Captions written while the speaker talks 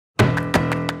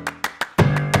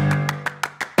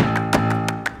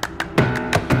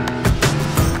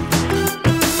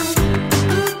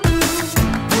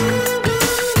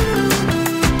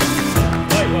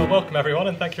everyone,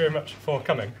 and thank you very much for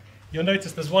coming. You'll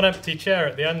notice there's one empty chair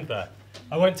at the end there.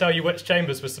 I won't tell you which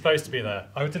chambers was supposed to be there.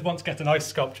 I did want to get an ice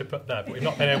sculpture put there, but we've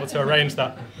not been able to arrange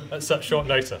that at such short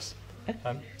notice.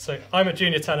 So I'm a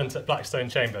junior tenant at Blackstone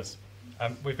Chambers.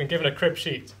 We've been given a crib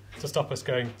sheet to stop us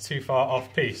going too far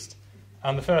off-piste.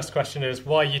 And the first question is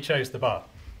why you chose the bar.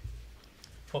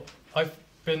 Well, I've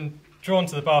been drawn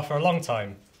to the bar for a long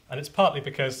time, and it's partly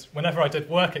because whenever I did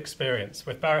work experience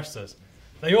with barristers,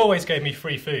 they always gave me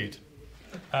free food.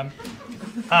 And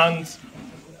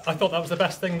I thought that was the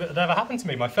best thing that had ever happened to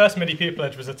me. My first mini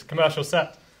pupillage was at a commercial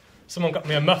set. Someone got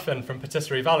me a muffin from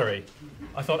Patisserie Valerie.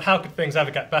 I thought, how could things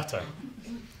ever get better?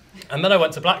 And then I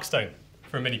went to Blackstone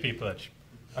for a mini pupillage,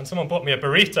 and someone bought me a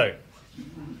burrito.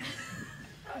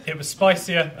 It was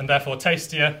spicier and therefore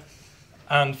tastier,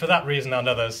 and for that reason and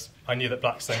others, I knew that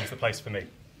Blackstone was the place for me.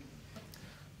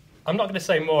 I'm not going to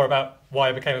say more about why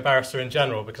I became a barrister in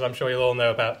general, because I'm sure you'll all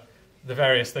know about the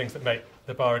various things that make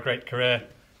the bar a great career.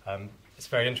 It's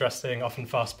very interesting, often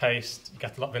fast-paced, you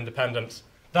get a lot of independence.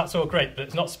 That's all great, but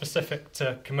it's not specific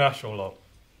to commercial law.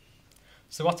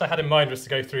 So what I had in mind was to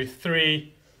go through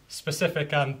 3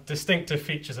 specific and distinctive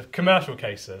features of commercial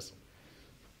cases,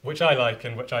 which I like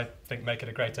and which I think make it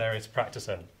a great area to practice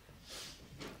in.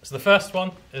 So the first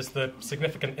one is the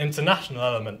significant international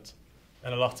element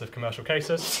in a lot of commercial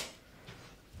cases.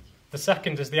 The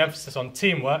second is the emphasis on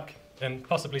teamwork in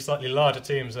possibly slightly larger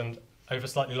teams and over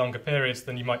slightly longer periods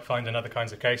than you might find in other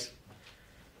kinds of case.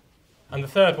 And the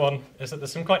third one is that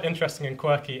there's some quite interesting and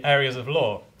quirky areas of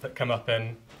law that come up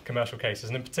in commercial cases,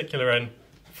 and in particular in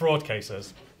fraud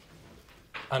cases.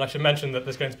 And I should mention that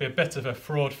there's going to be a bit of a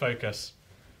fraud focus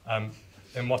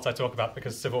in what I talk about,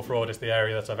 because civil fraud is the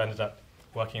area that I've ended up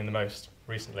working in the most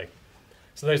recently.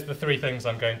 So those are the 3 things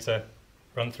I'm going to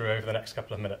run through over the next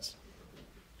couple of minutes.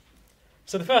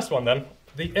 So the first one then,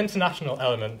 the international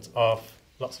element of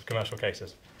lots of commercial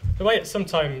cases. The way it's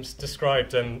sometimes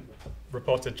described in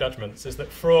reported judgments is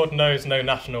that fraud knows no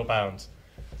national bounds.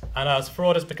 And as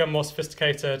fraud has become more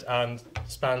sophisticated and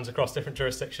spans across different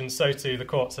jurisdictions, so too the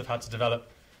courts have had to develop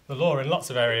the law in lots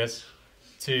of areas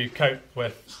to cope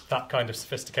with that kind of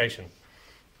sophistication.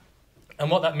 And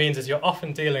what that means is you're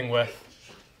often dealing with...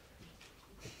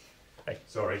 Hey,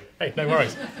 Sorry. Hey, no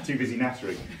worries. Too busy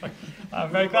nattering.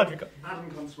 I'm very glad we've got... Adam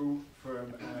Constable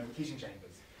from Keating Chambers.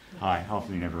 Hi,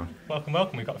 afternoon everyone. Welcome,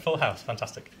 welcome. We've got a full house.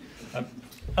 Fantastic.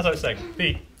 As I was saying,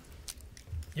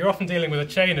 you're often dealing with a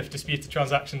chain of disputed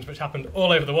transactions which happened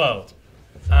all over the world.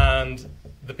 And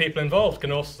the people involved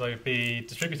can also be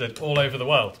distributed all over the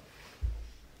world.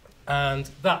 And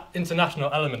that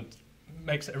international element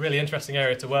makes it a really interesting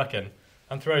area to work in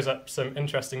and throws up some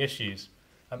interesting issues.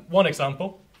 One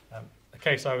example, a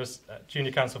case I was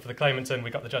junior counsel for the claimant in, we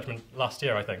got the judgment last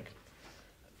year, I think.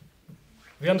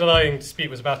 The underlying dispute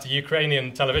was about a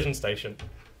Ukrainian television station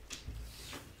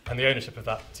and the ownership of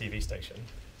that TV station.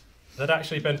 There had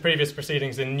actually been previous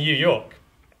proceedings in New York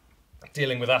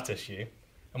dealing with that issue,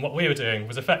 and what we were doing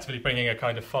was effectively bringing a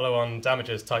kind of follow-on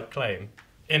damages type claim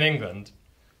in England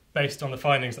based on the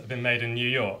findings that had been made in New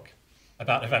York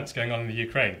about events going on in the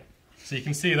Ukraine. So you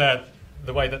can see there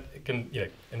the way that it can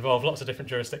involve lots of different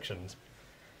jurisdictions.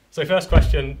 So first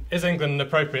question, is England an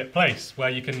appropriate place where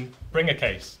you can bring a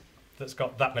case that's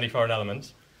got that many foreign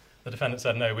elements? The defendant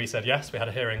said no, we said yes. We had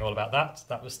a hearing all about that.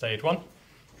 That was stage 1.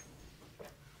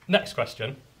 Next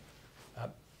question,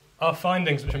 are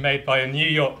findings which are made by a New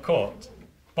York court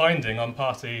binding on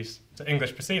parties to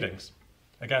English proceedings?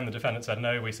 Again, the defendant said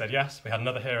no, we said yes. We had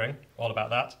another hearing all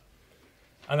about that.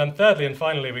 And then thirdly and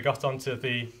finally, we got onto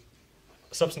the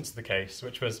substance of the case,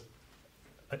 which was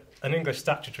an English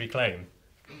statutory claim,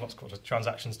 what's called a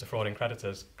transactions defrauding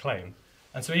creditors claim.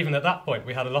 And so even at that point,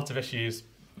 we had a lot of issues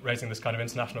raising this kind of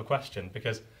international question,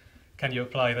 because can you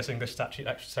apply this English statute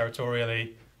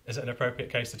extraterritorially? Is it an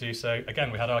appropriate case to do so?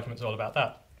 Again, we had arguments all about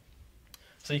that.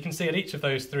 So you can see at each of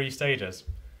those 3 stages,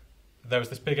 there was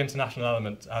this big international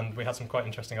element, and we had some quite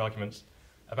interesting arguments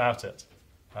about it.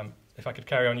 If I could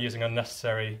carry on using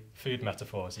unnecessary food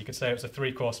metaphors, you could say it was a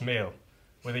 3-course meal,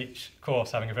 with each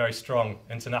course having a very strong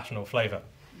international flavour.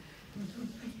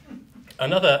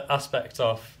 Another aspect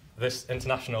of this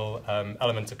international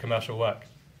element of commercial work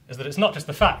is that it's not just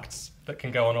the facts that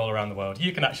can go on all around the world.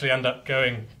 You can actually end up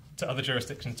going to other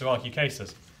jurisdictions to argue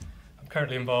cases. I'm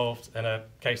currently involved in a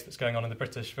case that's going on in the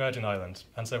British Virgin Islands,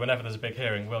 and so whenever there's a big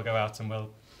hearing, we'll go out and we'll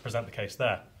present the case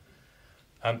there.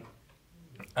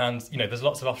 And there's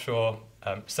lots of offshore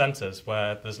centres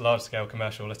where there's large-scale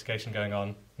commercial litigation going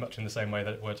on, much in the same way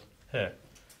that it would here.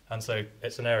 And so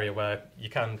it's an area where you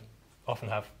can often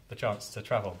have the chance to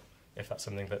travel if that's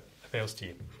something that appeals to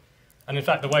you. And in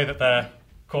fact, the way that their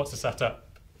courts are set up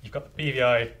you've got the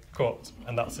BVI court,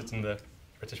 and that sits in the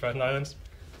British Virgin Islands.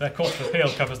 Their Court of Appeal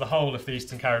covers the whole of the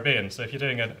Eastern Caribbean, so if you're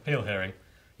doing an appeal hearing,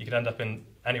 you could end up in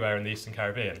anywhere in the Eastern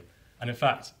Caribbean. And in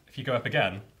fact, if you go up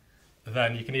again,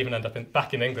 then you can even end up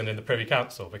back in England in the Privy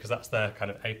Council, because that's their kind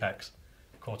of apex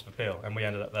Court of Appeal, and we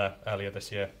ended up there earlier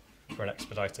this year for an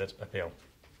expedited appeal.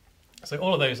 So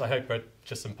all of those, I hope, are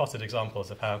just some potted examples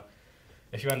of how,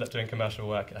 if you end up doing commercial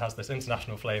work, it has this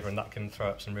international flavour, and that can throw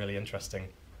up some really interesting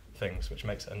things, which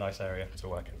makes it a nice area to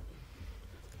work in.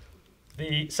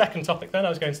 The second topic then I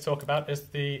was going to talk about is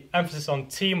the emphasis on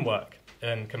teamwork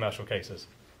in commercial cases.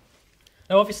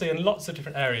 Now, obviously, in lots of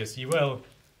different areas, you will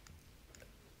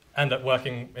end up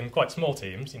working in quite small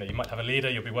teams. You might have a leader,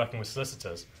 you'll be working with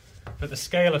solicitors. But the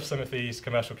scale of some of these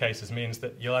commercial cases means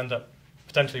that you'll end up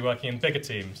potentially working in bigger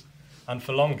teams and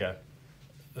for longer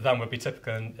than would be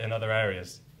typical in other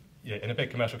areas. In a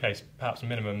big commercial case, perhaps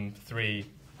minimum 3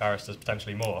 barristers,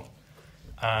 potentially more,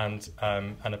 and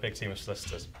a big team of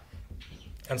solicitors.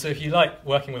 And so if you like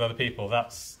working with other people,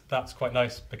 that's quite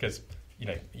nice, because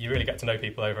you really get to know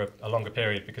people over a longer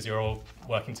period, because you're all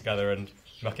working together and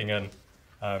mucking in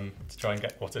to try and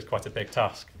get what is quite a big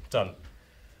task done.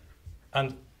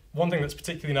 And one thing that's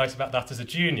particularly nice about that as a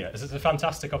junior is it's a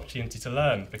fantastic opportunity to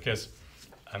learn, because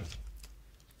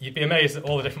you'd be amazed at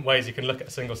all the different ways you can look at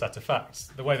a single set of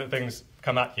facts. The way that things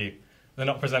come at you, they're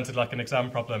not presented like an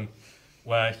exam problem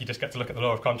where you just get to look at the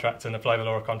law of contract and apply the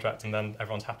law of contract and then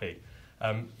everyone's happy.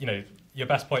 Your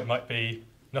best point might be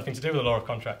nothing to do with the law of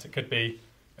contract. It could be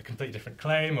a completely different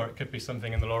claim, or it could be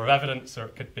something in the law of evidence, or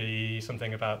it could be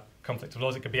something about conflict of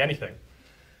laws. It could be anything.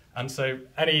 And so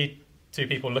any two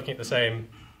people looking at the same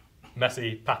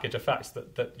messy package of facts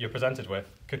that you're presented with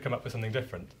could come up with something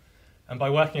different. And by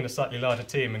working in a slightly larger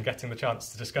team and getting the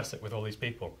chance to discuss it with all these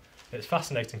people, it's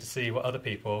fascinating to see what other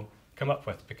people come up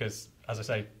with, because, as I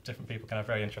say, different people can have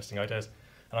very interesting ideas.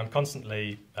 And I'm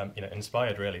constantly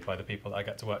inspired, really, by the people that I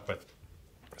get to work with.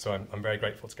 So I'm very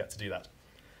grateful to get to do that.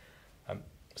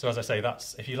 So as I say,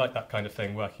 if you like that kind of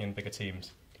thing, working in bigger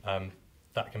teams,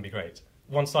 that can be great.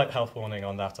 One slight health warning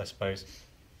on that, I suppose.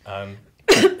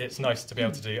 It's nice to be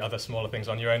able to do other smaller things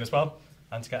on your own as well,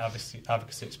 and to get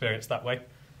advocacy experience that way.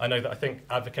 I know that I think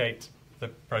Advocate, the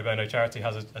pro bono charity,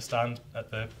 has a stand at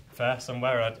the fair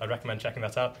somewhere. I recommend checking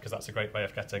that out, because that's a great way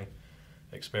of getting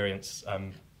experience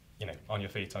on your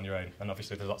feet, on your own. And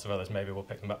obviously there's lots of others. Maybe we'll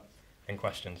pick them up in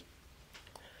questions.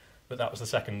 But that was the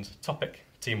second topic,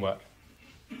 teamwork.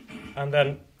 And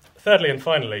then thirdly and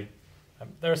finally,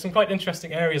 there are some quite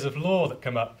interesting areas of law that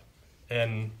come up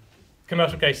in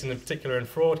commercial cases, and in particular in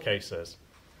fraud cases,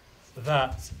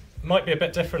 that might be a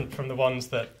bit different from the ones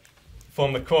that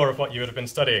form the core of what you would have been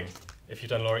studying if you've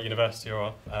done law at university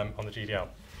or on the GDL.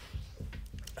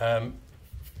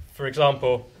 For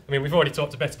example, we've already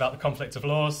talked a bit about the conflict of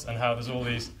laws and how there's all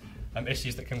these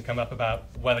issues that can come up about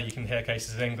whether you can hear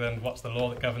cases in England, what's the law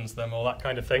that governs them, all that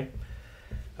kind of thing.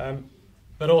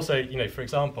 But also, for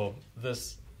example,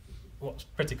 there's what's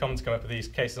pretty common to come up with these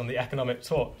cases on the economic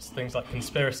torts, things like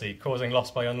conspiracy, causing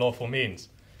loss by unlawful means.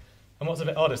 And what's a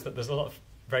bit odd is that there's a lot of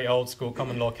very old school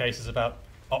common law cases about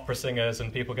opera singers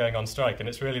and people going on strike, and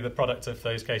it's really the product of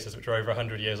those cases which are over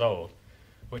 100 years old,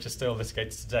 which are still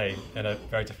litigated today in a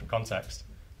very different context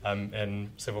in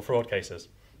civil fraud cases.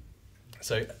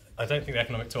 So I don't think the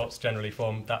economic torts generally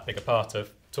form that big a part of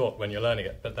tort when you're learning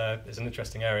it, but there is an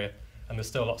interesting area, and there's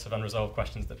still lots of unresolved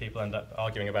questions that people end up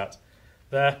arguing about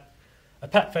there. A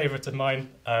pet favourite of mine,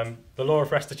 the law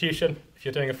of restitution. If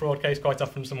you're doing a fraud case, quite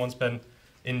often someone's been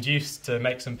induced to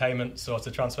make some payments or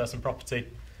to transfer some property,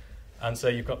 and so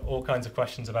you've got all kinds of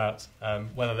questions about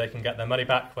whether they can get their money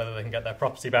back, whether they can get their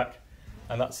property back,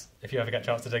 and that's, if you ever get a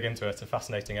chance to dig into it, a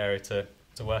fascinating area to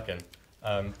work in.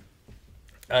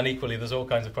 And equally, there's all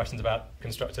kinds of questions about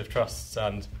constructive trusts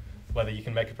and whether you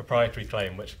can make a proprietary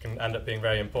claim, which can end up being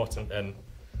very important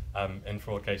in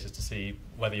fraud cases, to see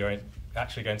whether you're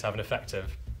actually going to have an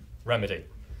effective remedy.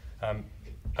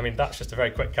 That's just a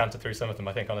very quick canter through some of them,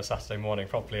 I think, on a Saturday morning.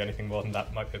 Probably anything more than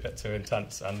that might be a bit too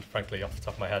intense, and frankly, off the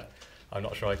top of my head, I'm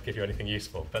not sure I'd give you anything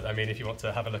useful. But if you want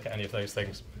to have a look at any of those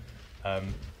things,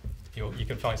 you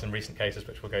can find some recent cases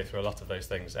which will go through a lot of those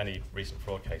things, any recent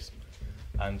fraud case,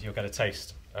 and you'll get a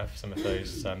taste of some of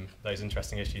those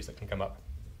interesting issues that can come up.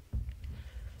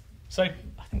 So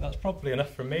I think that's probably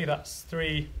enough from me. That's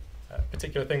 3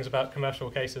 particular things about commercial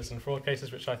cases and fraud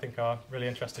cases which I think are really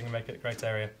interesting and make it a great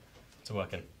area to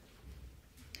work in.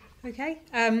 Okay,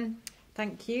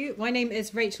 thank you. My name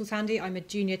is Rachel Tandy. I'm a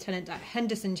junior tenant at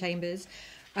Henderson Chambers.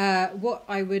 What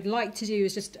I would like to do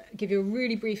is just give you a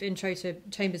really brief intro to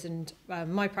Chambers and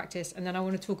my practice, and then I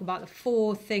want to talk about the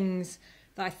 4 things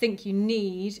that I think you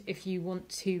need if you want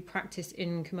to practice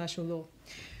in commercial law.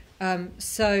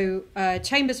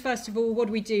 Chambers, first of all, what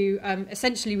do we do?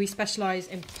 Essentially, we specialise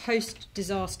in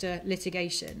post-disaster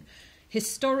litigation.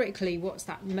 Historically,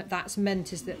 that's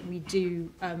meant is that we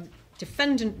do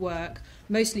defendant work,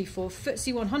 mostly for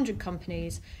FTSE 100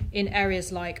 companies in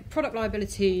areas like product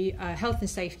liability, health and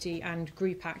safety, and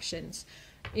group actions.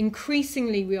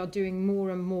 Increasingly, we are doing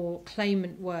more and more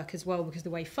claimant work as well because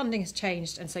the way funding has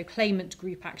changed, and so claimant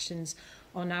group actions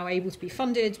are now able to be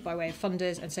funded by way of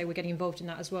funders, and so we're getting involved in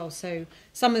that as well. So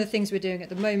some of the things we're doing at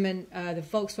the moment, the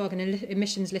Volkswagen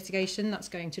emissions litigation, that's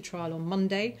going to trial on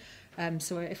Monday.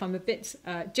 So if I'm a bit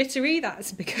jittery,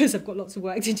 that's because I've got lots of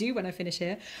work to do when I finish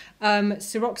here.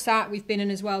 Siroxat, we've been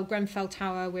in as well. Grenfell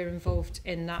Tower, we're involved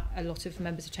in that. A lot of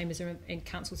members of Chambers are in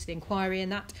counsel to the inquiry in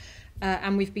that.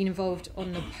 And we've been involved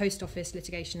on the post office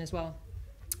litigation as well.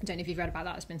 I don't know if you've read about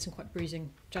that. There's been some quite bruising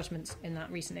judgments in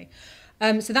that recently.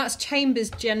 So that's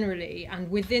Chambers generally. And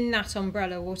within that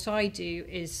umbrella, what I do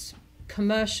is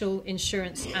commercial,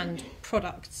 insurance and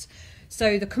products.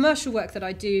 So the commercial work that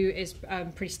I do is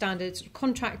pretty standard, sort of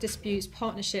contract disputes,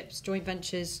 partnerships, joint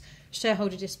ventures,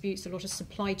 shareholder disputes, a lot of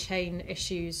supply chain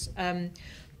issues.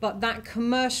 But that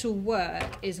commercial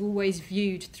work is always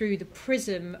viewed through the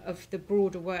prism of the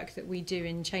broader work that we do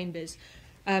in Chambers.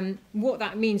 What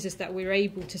that means is that we're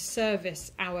able to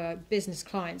service our business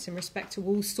clients in respect to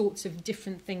all sorts of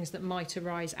different things that might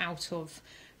arise out of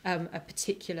a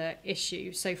particular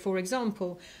issue. So, for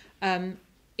example,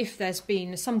 if there's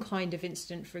been some kind of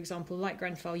incident, for example, like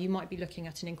Grenfell, you might be looking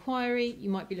at an inquiry, you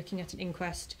might be looking at an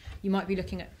inquest, you might be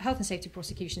looking at health and safety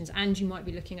prosecutions, and you might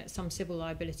be looking at some civil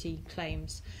liability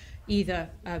claims, either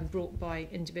brought by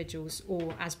individuals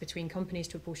or as between companies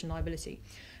to apportion liability.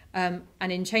 And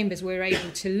in Chambers, we're able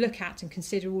to look at and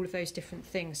consider all of those different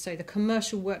things. So the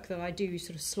commercial work that I do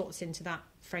sort of slots into that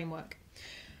framework.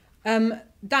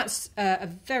 That's a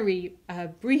very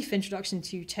brief introduction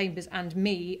to Chambers and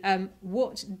me.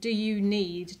 What do you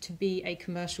need to be a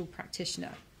commercial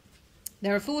practitioner?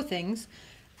 There are 4 things.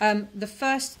 The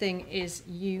first thing is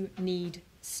you need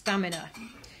stamina.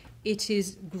 It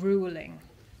is grueling.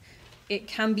 It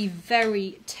can be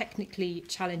very technically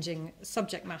challenging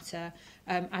subject matter.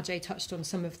 Ajay touched on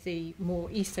some of the more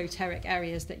esoteric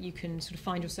areas that you can sort of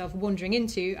find yourself wandering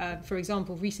into. For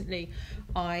example, recently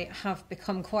I have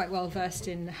become quite well versed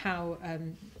in how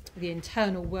the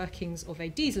internal workings of a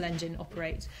diesel engine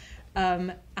operate.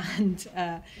 And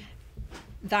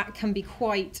that can be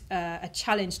quite a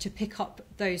challenge to pick up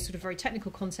those sort of very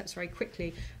technical concepts very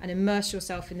quickly and immerse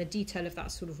yourself in the detail of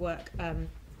that sort of work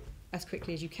as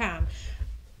quickly as you can.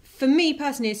 For me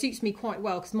personally, it suits me quite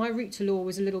well because my route to law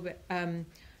was a little bit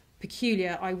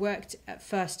peculiar. I worked at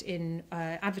first in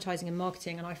advertising and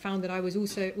marketing, and I found that I was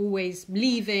also always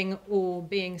leaving or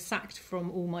being sacked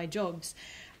from all my jobs.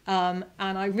 And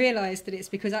I realised that it's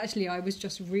because actually I was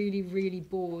just really, really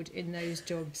bored in those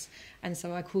jobs. And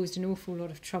so I caused an awful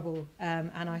lot of trouble.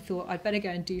 And I thought I'd better go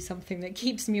and do something that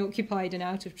keeps me occupied and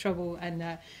out of trouble,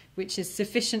 and which is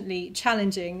sufficiently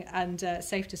challenging and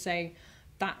safe to say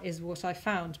that is what I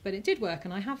found. But it did work,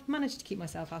 and I have managed to keep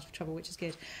myself out of trouble, which is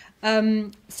good.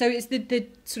 So it's the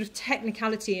sort of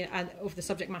technicality of the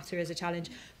subject matter is a challenge.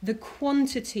 The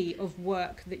quantity of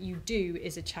work that you do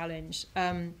is a challenge.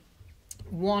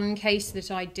 One case that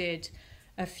I did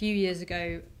a few years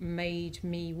ago made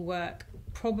me work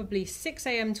probably 6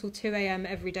 a.m. till 2 a.m.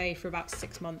 every day for about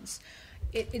 6 months.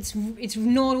 It's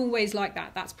not always like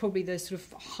that. That's probably the sort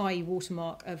of high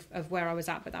watermark of where I was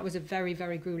at, but that was a very,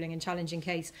 very grueling and challenging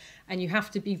case. And you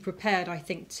have to be prepared, I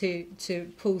think,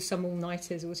 to pull some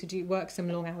all-nighters or to work some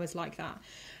long hours like that.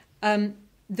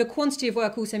 The quantity of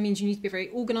work also means you need to be very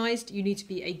organised, you need to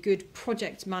be a good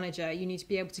project manager, you need to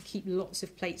be able to keep lots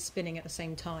of plates spinning at the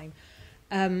same time.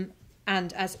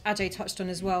 And as Ajay touched on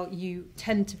as well, you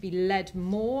tend to be led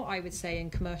more, I would say, in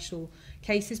commercial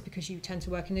cases because you tend to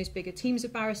work in those bigger teams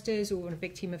of barristers or in a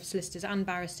big team of solicitors and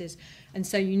barristers. And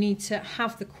so you need to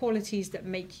have the qualities that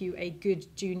make you a good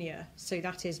junior. So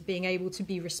that is being able to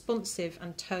be responsive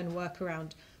and turn work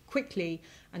around quickly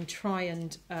and try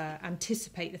and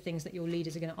anticipate the things that your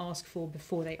leaders are going to ask for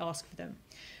before they ask for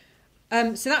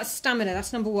them. So that's stamina,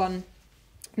 that's number 1.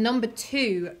 Number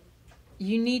 2,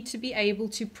 you need to be able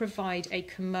to provide a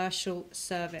commercial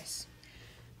service.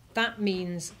 That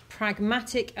means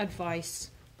pragmatic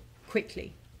advice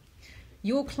quickly.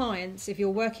 Your clients, if you're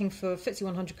working for FTSE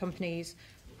 100 companies,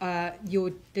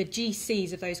 the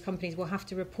GCs of those companies will have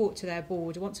to report to their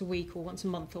board once a week or once a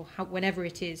month or whenever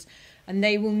it is, and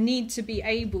they will need to be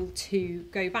able to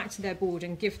go back to their board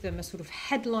and give them a sort of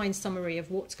headline summary of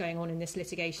what's going on in this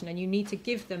litigation, and you need to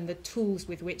give them the tools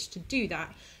with which to do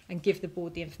that and give the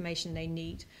board the information they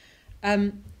need.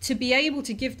 To be able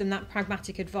to give them that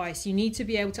pragmatic advice, you need to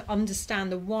be able to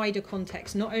understand the wider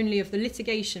context, not only of the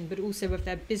litigation, but also of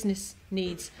their business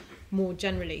needs more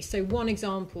generally. So one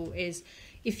example is,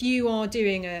 if you are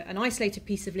doing an isolated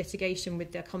piece of litigation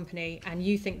with their company and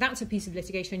you think that's a piece of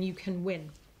litigation you can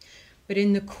win, but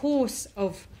in the course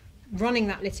of running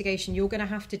that litigation, you're going to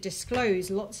have to disclose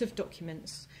lots of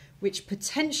documents which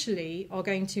potentially are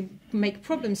going to make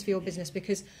problems for your business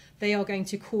because they are going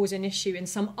to cause an issue in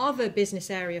some other business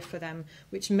area for them,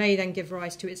 which may then give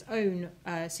rise to its own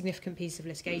significant piece of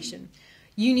litigation.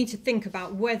 You need to think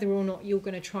about whether or not you're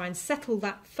going to try and settle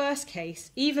that first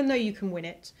case, even though you can win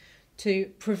it, to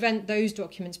prevent those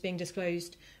documents being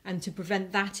disclosed and to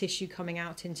prevent that issue coming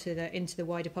out into the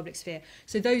wider public sphere.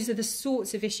 So those are the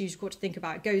sorts of issues you've got to think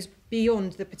about. It goes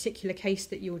beyond the particular case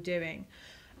that you're doing.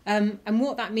 And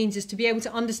what that means is, to be able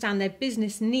to understand their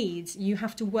business needs, you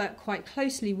have to work quite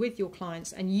closely with your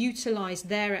clients and utilise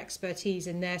their expertise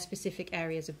in their specific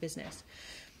areas of business.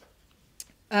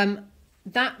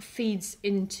 That feeds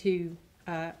into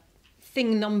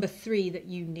thing number 3 that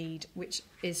you need, which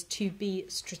is to be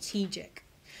strategic.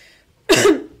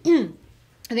 I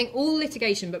think all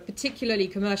litigation, but particularly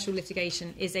commercial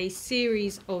litigation, is a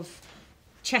series of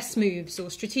chess moves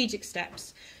or strategic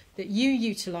steps that you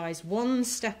utilise one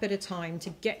step at a time to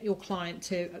get your client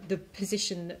to the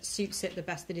position that suits it the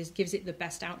best, that gives it the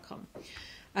best outcome.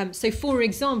 So, for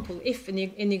example, if in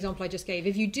the example I just gave,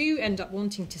 if you do end up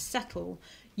wanting to settle,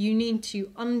 you need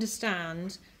to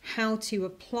understand how to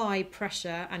apply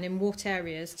pressure and in what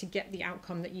areas to get the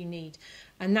outcome that you need.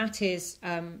 And that is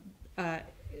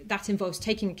that involves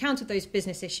taking account of those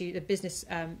business issues, the business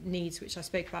needs, which I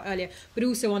spoke about earlier, but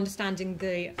also understanding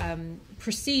the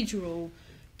procedural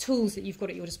tools that you've got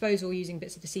at your disposal, using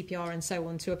bits of the CPR and so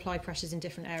on to apply pressures in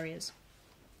different areas.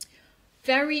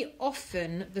 Very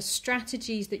often, the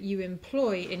strategies that you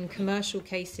employ in commercial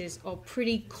cases are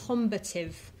pretty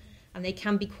combative, and they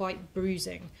can be quite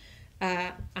bruising.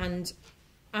 And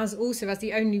as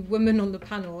the only woman on the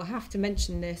panel, I have to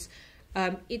mention this,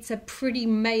 it's a pretty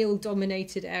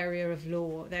male-dominated area of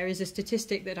law. There is a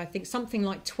statistic that I think something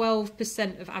like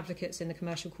 12% of advocates in the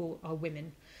commercial court are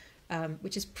women,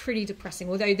 which is pretty depressing.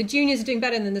 Although the juniors are doing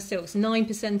better than the silks,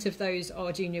 9% of those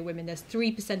are junior women. There's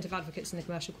 3% of advocates in the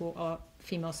commercial court are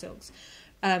female silks.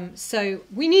 So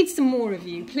we need some more of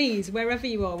you, please, wherever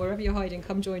you are, wherever you're hiding,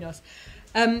 come join us.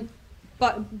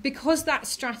 But because that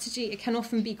strategy, it can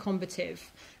often be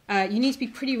combative, you need to be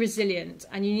pretty resilient,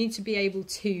 and you need to be able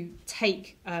to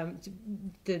take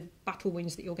the battle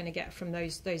wounds that you're going to get from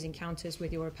those encounters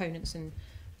with your opponents and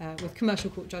with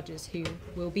commercial court judges who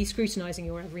will be scrutinising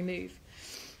your every move.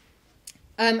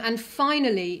 And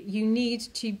finally, you need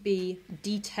to be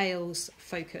details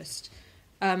focused.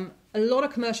 A lot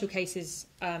of commercial cases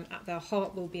at their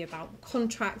heart will be about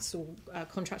contracts or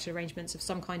contractual arrangements of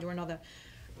some kind or another.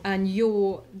 And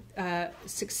your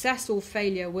success or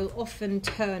failure will often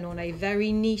turn on a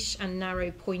very niche and narrow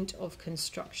point of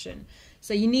construction.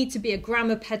 So you need to be a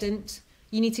grammar pedant,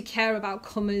 you need to care about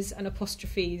commas and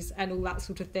apostrophes and all that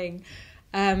sort of thing.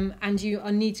 And you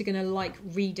are going to like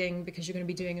reading, because you're going to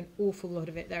be doing an awful lot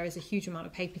of it. There is a huge amount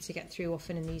of paper to get through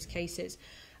often in these cases.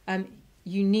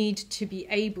 You need to be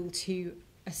able to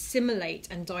assimilate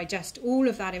and digest all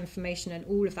of that information and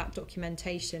all of that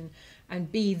documentation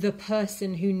and be the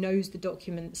person who knows the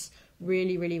documents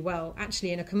really, really well.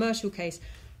 Actually, in a commercial case,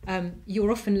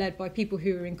 you're often led by people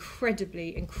who are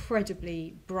incredibly,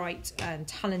 incredibly bright and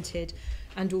talented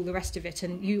and all the rest of it.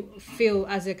 And you feel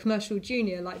as a commercial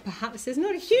junior like perhaps there's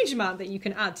not a huge amount that you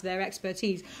can add to their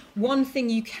expertise. One thing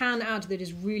you can add that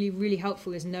is really, really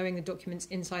helpful is knowing the documents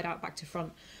inside out, back to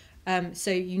front.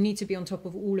 So you need to be on top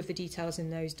of all of the details in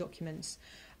those documents.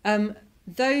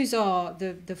 Those are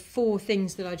the 4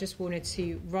 things that I just wanted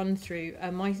to run through.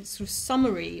 My sort of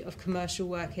summary of commercial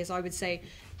work is, I would say,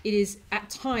 at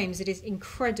times it is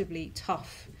incredibly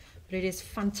tough, but it is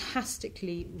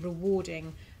fantastically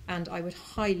rewarding, and I would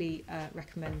highly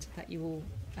recommend that you all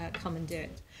come and do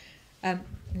it.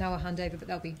 Now I'll hand over, but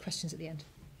there'll be questions at the end.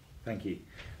 Thank you.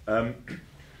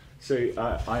 So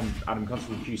I'm Adam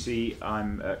Constable QC.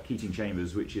 I'm at Keating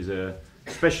Chambers, which is a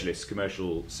specialist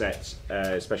commercial set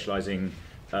specialising,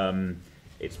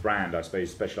 its brand, I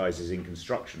suppose, specialises in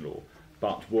construction law.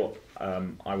 But what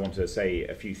I want to say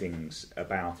a few things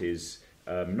about is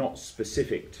not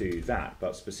specific to that,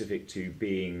 but specific to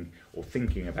being or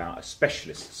thinking about a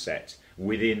specialist set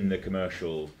within the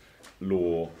commercial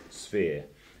law sphere.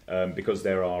 Because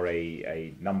there are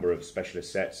a number of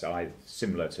specialist sets,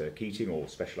 similar to Keating or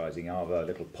specialising in other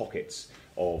little pockets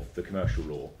of the commercial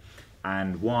law.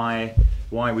 And why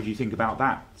would you think about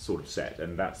that sort of set?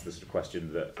 And that's the sort of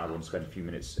question that I want to spend a few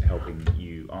minutes helping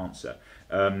you answer.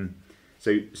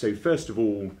 So first of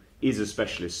all, is a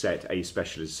specialist set a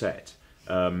specialist set?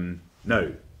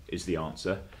 No, is the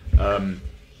answer.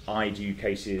 I do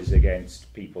cases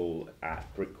against people at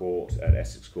Brick Court, at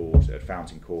Essex Court, at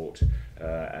Fountain Court,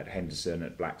 at Henderson,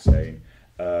 at Blackstone,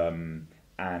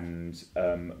 and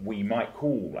we might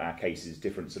call our cases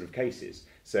different sort of cases.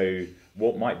 So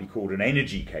what might be called an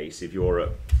energy case if you're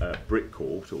at Brick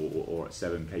Court or at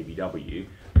 7 KBW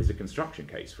is a construction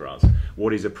case for us.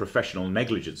 What is a professional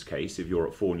negligence case if you're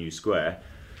at 4 New Square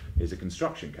is a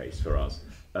construction case for us.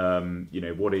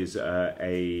 What is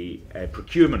a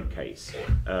procurement case?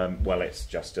 Well, it's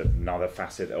just another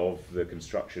facet of the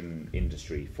construction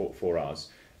industry for us.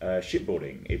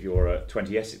 Shipbuilding. If you're at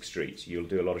 20 Essex Street, you'll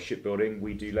do a lot of shipbuilding.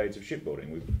 We do loads of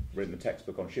shipbuilding. We've written a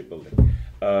textbook on shipbuilding.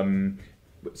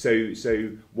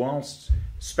 So whilst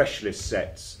specialist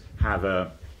sets have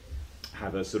a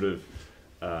sort of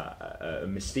a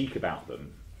mystique about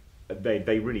them,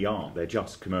 they really aren't. They're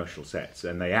just commercial sets,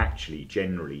 and they actually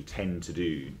generally tend to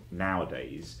do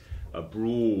nowadays a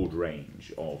broad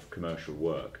range of commercial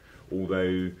work,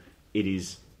 although it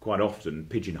is quite often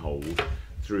pigeonholed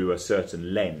through a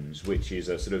certain lens, which is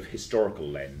a sort of historical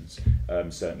lens.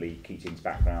 Certainly Keating's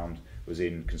background was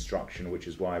in construction, which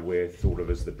is why we're thought of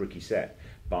as the bricky set.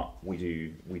 But we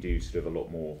do sort of a lot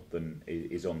more than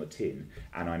is on the tin.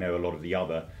 And I know a lot of the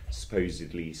other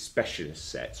supposedly specialist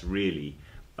sets really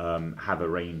have a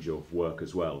range of work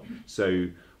as well. So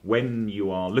when you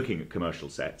are looking at commercial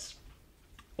sets,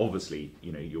 obviously,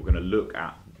 you're going to look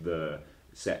at the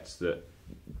sets that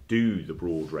do the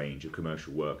broad range of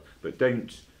commercial work, but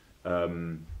don't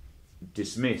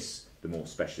dismiss the more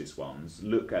specialist ones.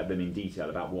 Look at them in detail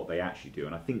about what they actually do,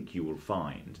 and I think you will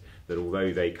find that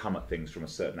although they come at things from a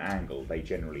certain angle, they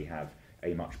generally have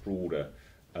a much broader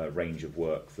range of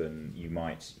work than you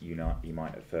might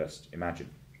at first imagine.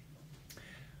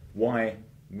 Why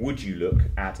would you look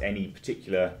at any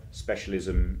particular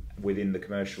specialism within the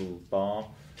commercial bar?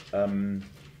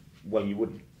 Well, you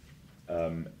wouldn't.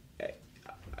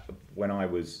 When I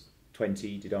was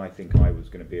 20, did I think I was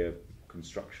going to be a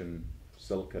construction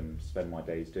silk and spend my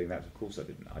days doing that? Of course I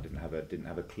didn't. I didn't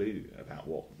have a clue about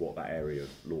what that area of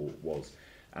law was.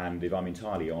 And if I'm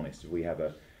entirely honest, if we have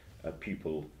a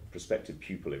prospective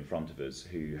pupil in front of us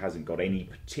who hasn't got any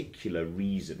particular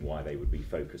reason why they would be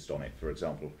focused on it, for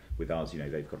example, with us,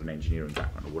 they've got an engineering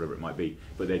background or whatever it might be,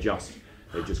 but they've just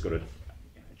got a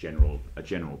general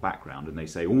background, and they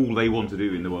say all they want to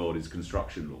do in the world is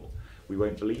construction law, we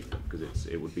won't believe them, because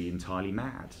it would be entirely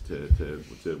mad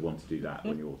to want to do that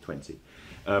when you're 20.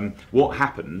 What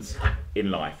happens in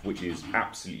life, which is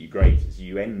absolutely great, is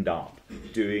you end up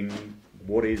doing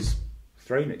what is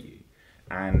thrown at you.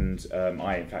 And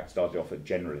I, in fact, started off at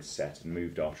generalist set and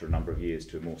moved after a number of years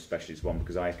to a more specialist one,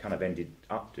 because I kind of ended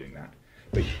up doing that.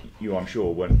 But you, I'm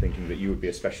sure, weren't thinking that you would be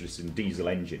a specialist in diesel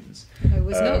engines. I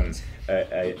was not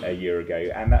a year ago,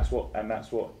 and that's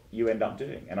what you end up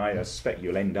doing. And I suspect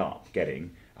you'll end up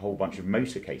getting a whole bunch of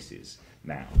motor cases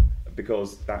now,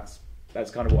 because that's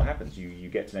kind of what happens. You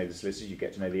get to know the solicitors, you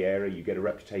get to know the area, you get a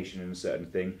reputation in a certain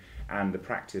thing, and the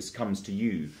practice comes to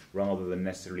you rather than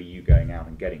necessarily you going out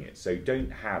and getting it. So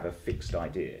don't have a fixed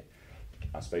idea,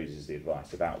 I suppose is the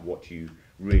advice, about what you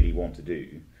really want to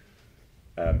do.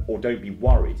 Or don't be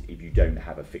worried if you don't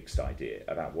have a fixed idea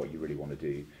about what you really want to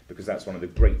do, because that's one of the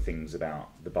great things about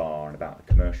the bar and about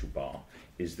the commercial bar,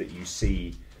 is that you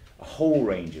see a whole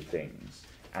range of things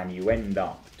and you end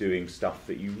up doing stuff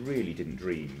that you really didn't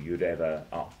dream you'd ever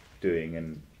up doing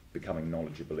and becoming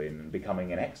knowledgeable in and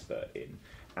becoming an expert in.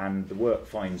 And the work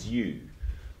finds you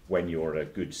when you're a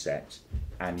good set,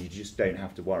 and you just don't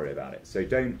have to worry about it. So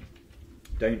don't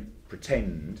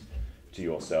pretend to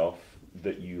yourself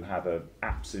that you have an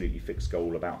absolutely fixed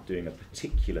goal about doing a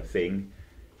particular thing.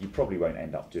 You probably won't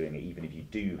end up doing it, even if you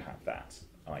do have that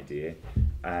idea.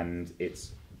 And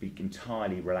be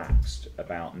entirely relaxed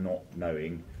about not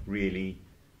knowing really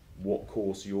what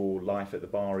course your life at the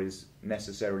bar is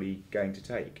necessarily going to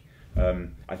take.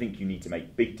 I think you need to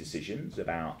make big decisions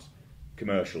about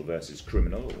commercial versus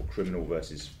criminal, or criminal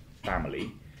versus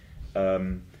family.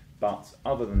 But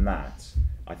other than that,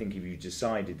 I think if you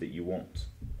decided that you want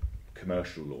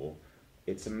commercial law,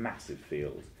 it's a massive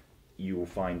field. You will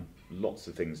find lots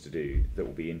of things to do that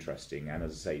will be interesting, and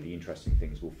as I say, the interesting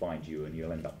things will find you, and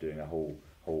you'll end up doing a whole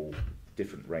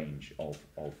different range of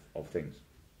things.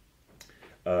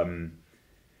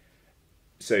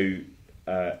 So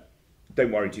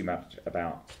don't worry too much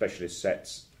about specialist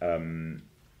sets,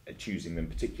 choosing them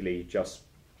particularly, just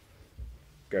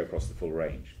go across the full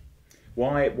range.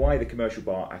 Why the commercial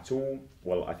bar at all?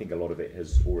 Well, I think a lot of it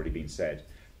has already been said,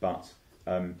 but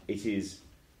it is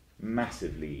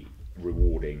massively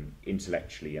rewarding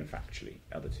intellectually and factually,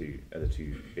 are the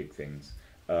two big things.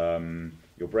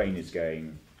 Your brain is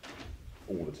going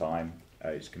all the time.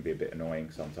 It can be a bit annoying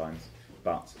sometimes,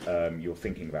 but you're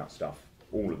thinking about stuff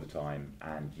all of the time,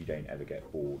 and you don't ever get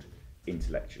bored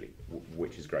intellectually,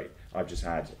 which is great. I've just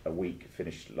had a week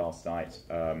finished last night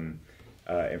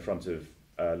in front of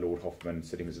Lord Hoffman,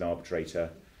 sitting as an arbitrator,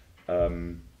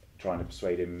 trying to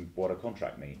persuade him what a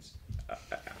contract means.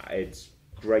 It's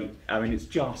great. I mean, it's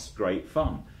just great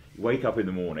fun. You wake up in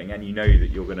the morning and you know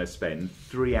that you're going to spend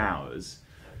 3 hours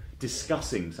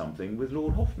discussing something with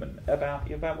Lord Hoffman about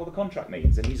what the contract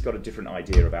means, and he's got a different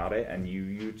idea about it, and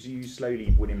you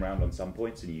slowly win him round on some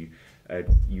points, and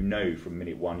you know from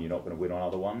minute one you're not going to win on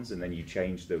other ones, and then you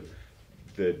change the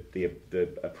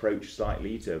approach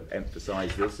slightly to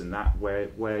emphasise this and that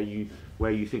where you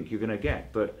think you're going to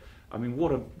get. But I mean,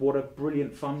 what a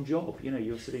brilliant fun job. You know,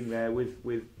 you're sitting there with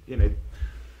you know,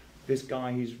 this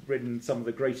guy who's written some of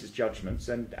the greatest judgments,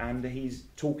 and he's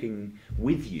talking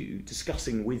with you,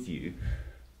 discussing with you.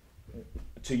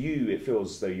 To you, it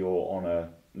feels as though you're on a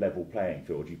level playing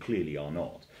field. You clearly are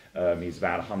not. He's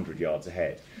about 100 yards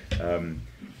ahead, but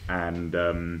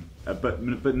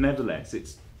nevertheless,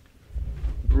 it's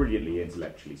brilliantly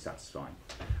intellectually satisfying.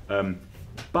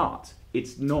 But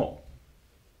it's not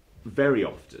very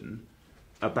often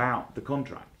about the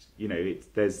contract. You know,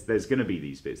 there's going to be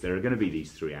these bits. There are going to be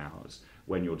these 3 hours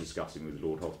when you're discussing with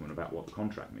Lord Hoffman about what the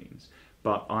contract means.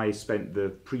 But I spent the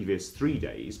previous 3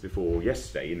 days before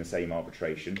yesterday in the same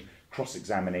arbitration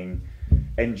cross-examining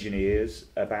engineers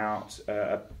about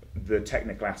the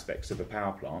technical aspects of a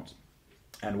power plant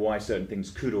and why certain things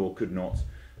could or could not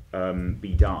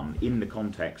be done in the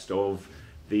context of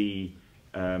the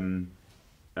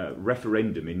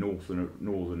referendum in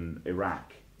northern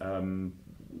Iraq,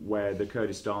 where the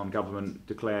Kurdistan government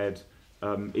declared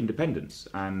independence,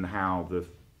 and how the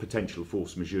potential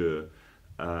force majeure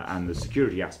and the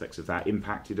security aspects of that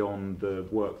impacted on the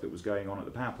work that was going on at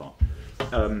the power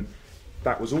plant.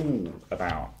 That was all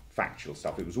about factual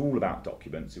stuff. It was all about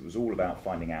documents. It was all about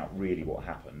finding out really what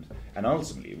happened. And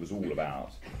ultimately, it was all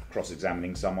about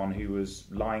cross-examining someone who was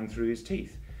lying through his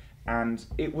teeth. And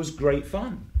it was great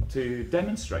fun to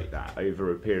demonstrate that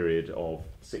over a period of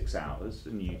 6 hours,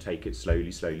 and you take it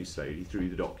slowly through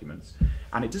the documents.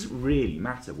 And it doesn't really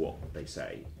matter what they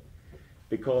say,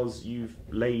 because you've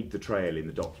laid the trail in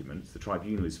the documents, the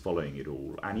tribunal is following it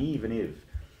all, and even if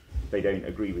they don't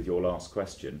agree with your last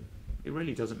question, it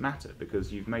really doesn't matter,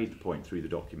 because you've made the point through the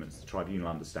documents, the tribunal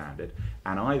understand it,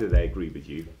 and either they agree with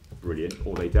you, brilliant,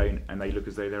 or they don't, and they look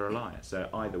as though they're a liar. So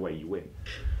either way you win.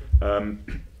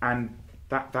 And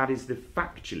that is the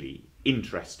factually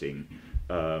interesting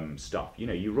stuff. You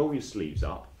know, you roll your sleeves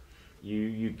up,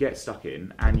 you get stuck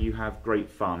in, and you have great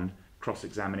fun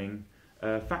cross-examining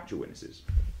factual witnesses.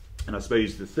 And I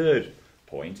suppose the third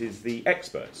point is the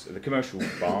experts. At the commercial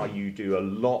bar, you do a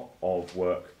lot of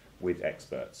work with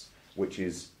experts, which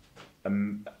is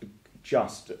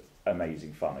just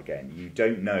amazing fun. Again, you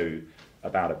don't know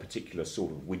about a particular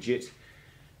sort of widget.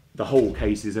 The whole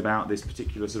case is about this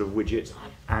particular sort of widget,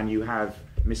 and you have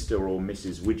Mr. or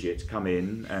Mrs. Widget come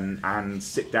in and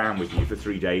sit down with you for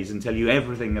 3 days and tell you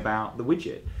everything about the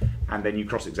widget. And then you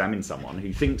cross-examine someone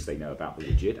who thinks they know about the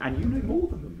widget, and you know more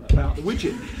than them about the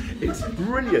widget. It's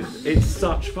brilliant. It's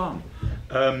such fun.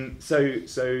 It's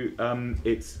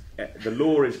the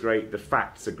law is great, the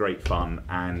facts are great fun,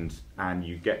 and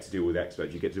you get to deal with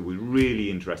experts. You get to deal with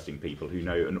really interesting people who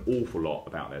know an awful lot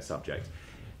about their subject.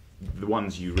 The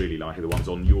ones you really like are the ones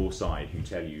on your side who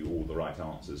tell you all the right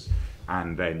answers,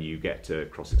 and then you get to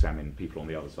cross-examine people on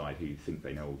the other side who think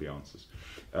they know all the answers.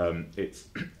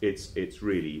 It's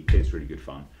really good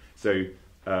fun. So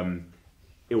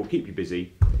it will keep you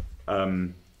busy.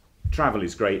 Travel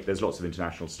is great. There's lots of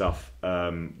international stuff,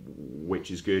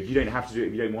 which is good. You don't have to do it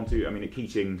if you don't want to. I mean, at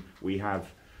Keating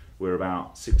we're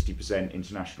about 60%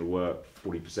 international work,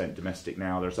 40% domestic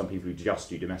now. There are some people who just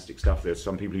do domestic stuff. There's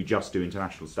some people who just do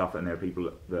international stuff, and there are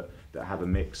people that have a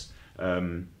mix.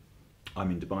 I'm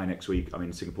in Dubai next week. I'm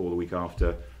in Singapore the week after.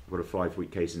 I've got a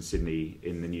 5-week case in Sydney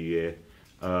in the new year.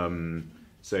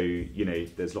 So you know,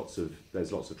 there's lots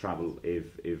of travel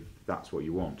if that's what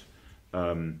you want,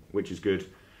 which is good.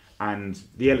 And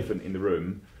the elephant in the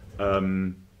room,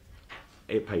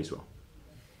 it pays well.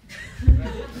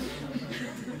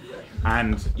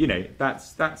 And, you know,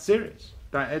 that's serious.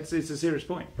 It's a serious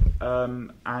point.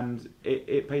 And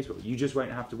it pays well. You just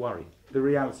won't have to worry. The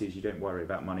reality is you don't worry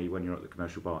about money when you're at the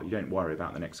commercial bar. You don't worry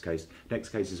about the next case. Next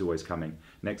case is always coming.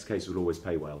 Next case will always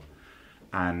pay well.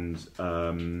 And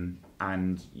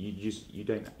you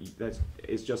don't.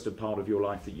 It's just a part of your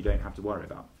life that you don't have to worry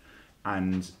about.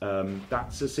 And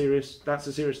that's a serious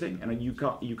thing. And you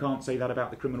can't say that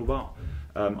about the criminal bar.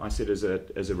 I sit as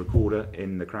a recorder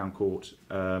in the Crown Court.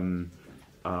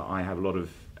 I have a lot of,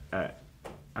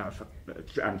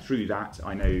 and through that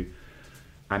I know,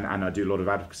 and I do a lot of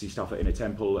advocacy stuff at Inner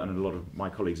Temple, and a lot of my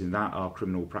colleagues in that are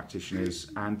criminal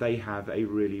practitioners, and they have a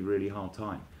really, really hard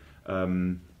time.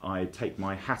 I take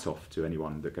my hat off to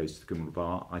anyone that goes to the criminal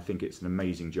bar. I think it's an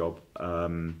amazing job,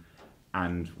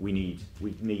 and we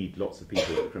need lots of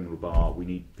people at the criminal bar. We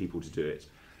need people to do it.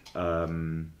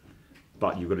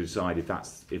 But you've got to decide if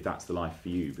that's the life for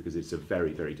you, because it's a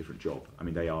very, very different job. I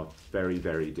mean, they are very,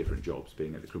 very different jobs,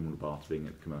 being at the criminal bar to being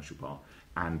at the commercial bar.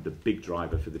 And the big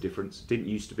driver for the difference didn't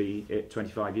used to be it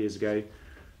 25 years ago.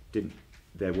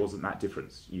 There wasn't that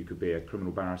difference. You could be a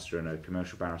criminal barrister and a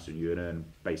commercial barrister, and you would earn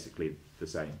basically the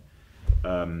same.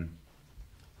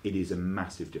 It is a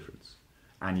massive difference,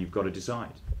 and you've got to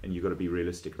decide, and you've got to be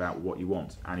realistic about what you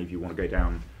want. And if you want to go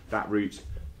down that route,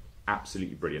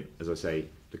 absolutely brilliant. As I say,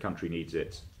 the country needs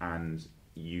it, and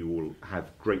you will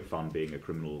have great fun being a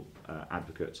criminal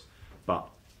advocate. But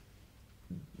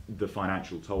the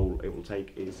financial toll it will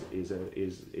take is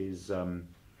it's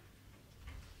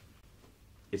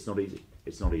not easy.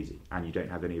 It's not easy, and you don't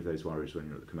have any of those worries when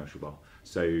you're at the commercial bar.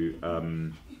 So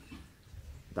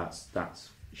that's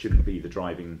shouldn't be the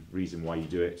driving reason why you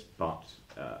do it, but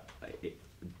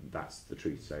that's the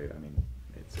truth. So I mean,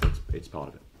 it's part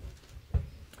of it.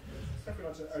 So if we'd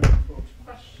like to open the floor to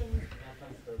questions,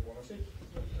 time for one or two.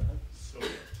 So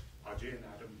Ajay and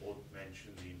Adam both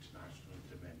mentioned the international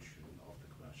dimension of the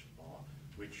commercial bar,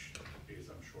 which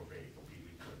is, I'm sure, very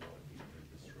appealing to a lot of people in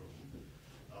this room.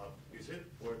 Is it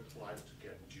worthwhile to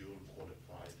get dual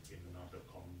qualified in another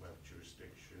Commonwealth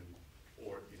jurisdiction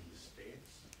or in the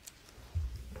States?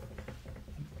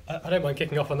 I don't mind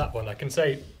kicking off on that one. I can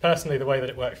say personally the way that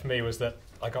it worked for me was that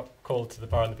I got called to the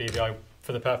bar and the BVI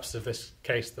for the purpose of this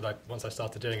case once I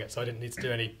started doing it, so I didn't need to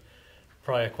do any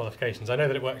prior qualifications. I know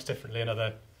that it works differently in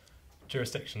other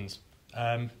jurisdictions.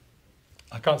 I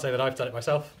can't say that I've done it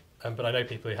myself, but I know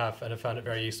people who have and have found it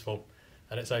very useful,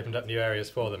 and it's opened up new areas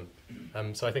for them.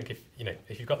 So I think if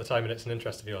you've got the time and it's an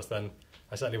interest of yours, then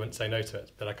I certainly wouldn't say no to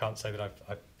it, but I can't say that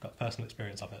I've got personal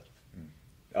experience of it.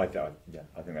 I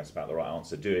think that's about the right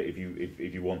answer. Do it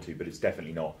if you want to, but it's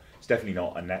definitely not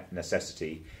a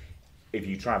necessity. If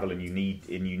you travel and you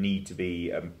need to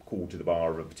be called to the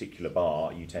bar of a particular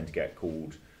bar, you tend to get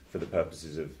called for the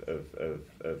purposes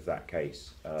of that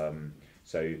case.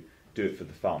 So do it for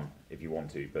the fun if you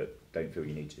want to, but don't feel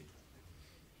you need to.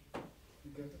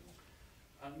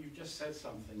 You've just said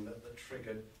something that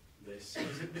triggered this.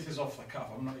 This is off the cuff.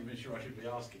 I'm not even sure I should be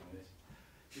asking this.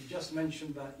 You just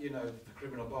mentioned that the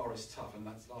criminal bar is tough, and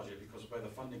that's largely because where the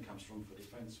funding comes from for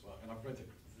defence work. And I've read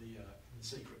the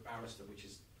Secret Barrister, which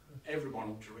is everyone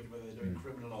ought to read whether they're doing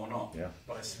criminal or not,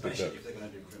 but especially if they're going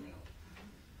to do criminal.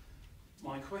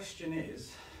 My question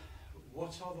is,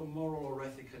 what are the moral or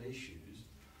ethical issues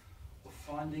of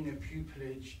finding a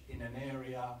pupillage in an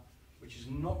area which is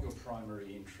not your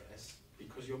primary interest,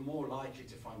 because you're more likely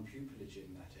to find pupillage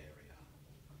in that area,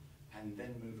 and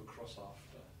then move across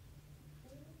after?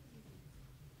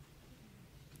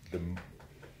 Can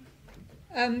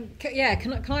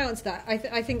I answer that?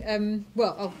 I think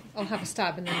well, I'll have a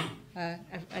stab and then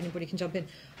anybody can jump in.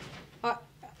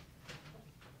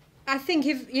 I think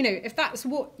if that's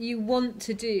what you want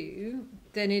to do,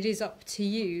 then it is up to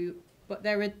you. But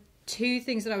there are two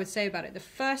things that I would say about it. The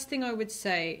first thing I would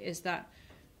say is that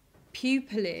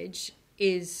pupillage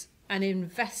is an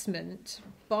investment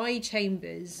by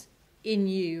chambers in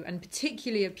you, and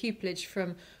particularly a pupillage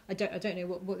from, I don't know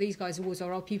what these guys' awards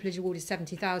are. Our pupillage award is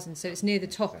 70,000, so it's near the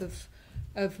top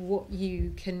of what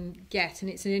you can get, and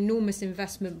it's an enormous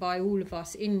investment by all of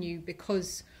us in you,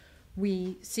 because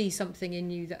we see something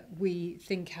in you that we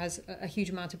think has a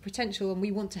huge amount of potential, and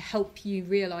we want to help you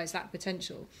realise that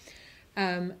potential.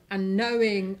 And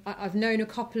I've known a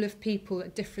couple of people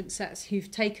at different sets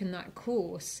who've taken that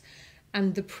course,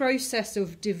 and the process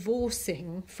of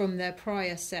divorcing from their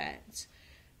prior set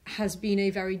has been a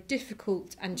very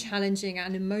difficult and challenging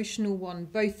and emotional one,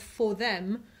 both for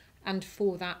them and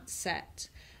for that set.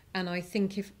 And I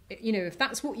think if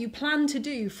that's what you plan to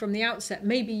do from the outset,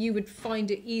 maybe you would find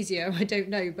it easier. I don't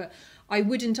know, but I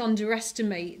wouldn't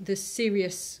underestimate the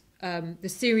seriousness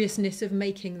of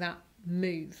making that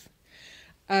move.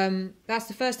 That's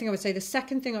the first thing I would say. The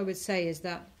second thing I would say is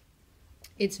that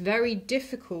it's very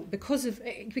difficult because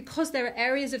there are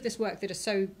areas of this work that are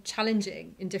so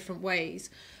challenging in different ways.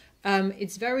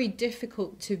 It's very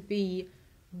difficult to be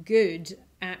good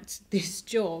at this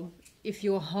job if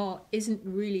your heart isn't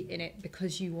really in it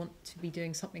because you want to be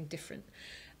doing something different.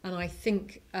 And I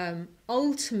think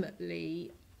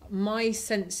ultimately my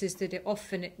sense is that it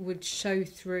would show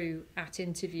through at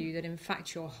interview that in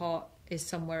fact your heart is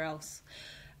somewhere else.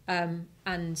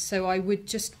 And so I would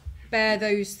just bear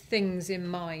those things in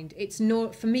mind. It's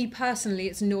not, for me personally,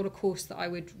 it's not a course that I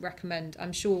would recommend.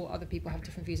 I'm sure other people have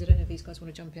different views. I don't know if these guys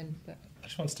want to jump in. But I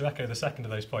just wanted to echo the second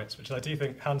of those points, which I do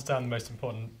think hands down the most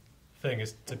important thing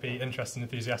is to be interested and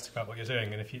enthusiastic about what you're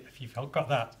doing. And if you've got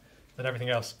that, then everything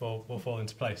else will fall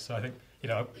into place. So I think,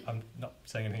 I'm not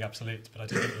saying anything absolute, but I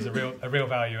do think there's a real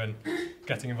value in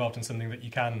getting involved in something that you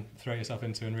can throw yourself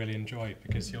into and really enjoy,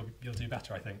 because you'll do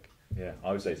better, I think. Yeah,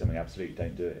 I would say something absolutely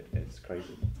don't do it. It's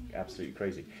crazy, absolutely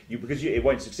crazy. It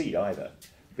won't succeed either,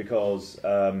 because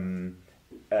you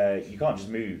can't just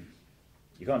move.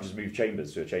 You can't just move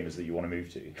chambers to a chambers that you want to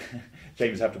move to.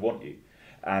 Chambers have to want you,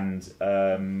 and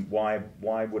why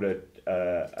would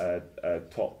a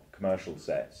top commercial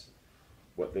set?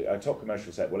 A top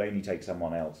commercial set will only take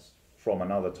someone else from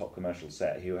another top commercial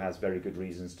set who has very good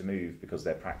reasons to move because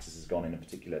their practice has gone in a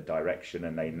particular direction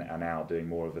and they are now doing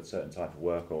more of a certain type of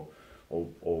work or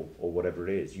whatever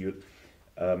it is.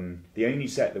 The only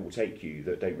set that will take you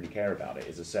that don't really care about it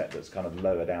is a set that's kind of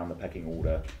lower down the pecking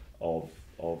order of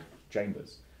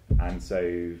chambers, and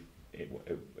so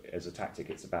as a tactic,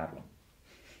 it's a bad one.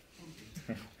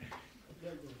 Yeah,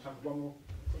 we'll have one more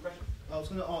question. I was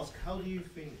going to ask, how do you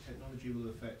think technology will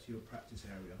affect your practice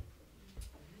area?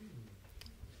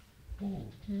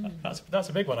 That's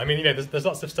a big one. I mean, there's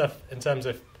lots of stuff in terms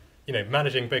of,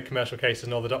 managing big commercial cases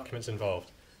and all the documents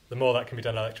involved. The more that can be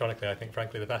done electronically, I think,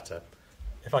 frankly, the better.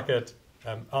 If I could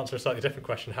answer a slightly different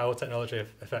question, how will technology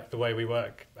affect the way we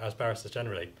work as barristers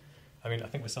generally? I mean, I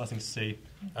think we're starting to see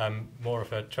more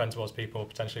of a trend towards people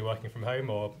potentially working from home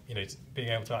or, being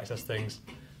able to access things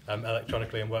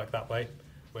electronically and work that way,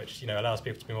 which, allows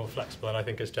people to be more flexible. And I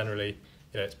think is generally,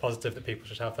 it's positive that people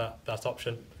should have that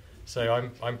option. So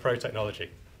I'm pro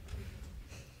technology.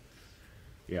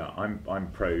 Yeah, I'm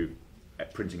pro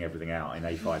printing everything out in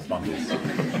A5 bundles.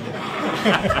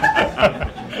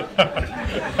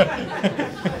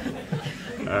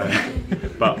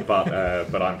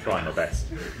 But I'm trying my best.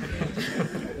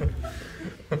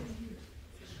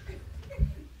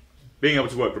 Being able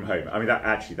to work from home, I mean,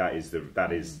 that is the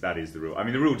real. I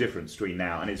mean, the real difference between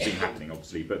now, and it's been happening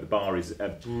obviously, but the bar is a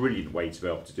brilliant way to be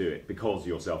able to do it because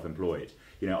you're self-employed.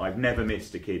 I've never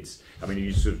missed a kid's. I mean,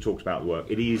 you sort of talked about the work.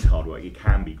 It is hard work. It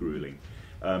can be grueling.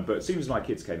 But as soon as my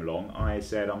kids came along, I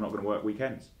said I'm not going to work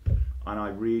weekends, and I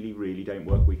really, really don't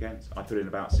work weekends. I put in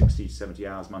about 60 to 70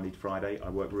 hours Monday to Friday. I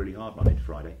work really hard Monday to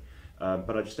Friday,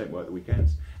 but I just don't work the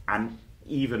weekends. And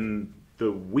even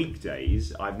the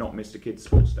weekdays, I've not missed a kid's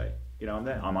sports day. I'm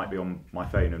there. I might be on my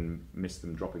phone and miss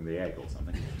them dropping the egg or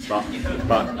something. But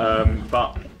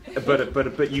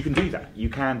you can do that. You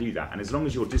can do that, and as long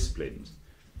as you're disciplined,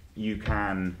 you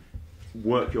can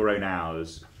work your own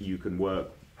hours. You can work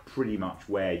pretty much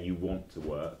where you want to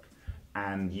work,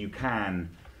 and you can,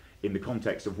 in the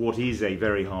context of what is a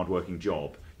very hard-working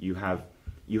job, you have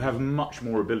much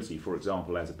more ability, for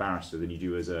example, as a barrister than you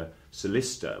do as a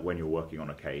solicitor when you're working on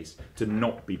a case, to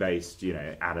not be based,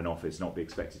 at an office, not be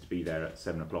expected to be there at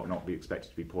 7 o'clock, not be expected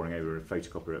to be poring over a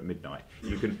photocopier at midnight.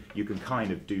 You can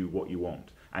kind of do what you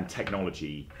want, and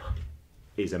technology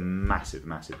is a massive,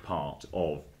 massive part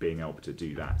of being able to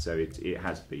do that. So it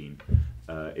has been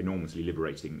enormously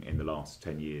liberating in the last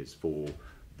 10 years for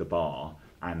the bar,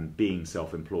 and being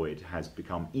self-employed has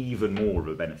become even more of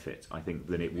a benefit, I think,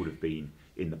 than it would have been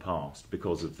in the past,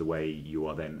 because of the way you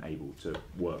are then able to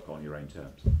work on your own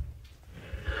terms.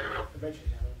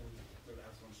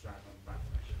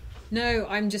 No,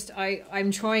 I'm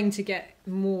trying to get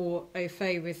more au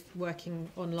fait with working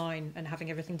online and having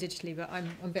everything digitally, but I'm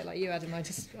a bit like you, Adam. I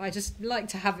just like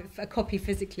to have a copy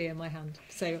physically in my hand.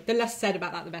 So the less said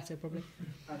about that, the better, probably.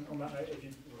 And on that note, if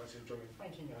you would like to join me in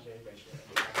thanking Ajay,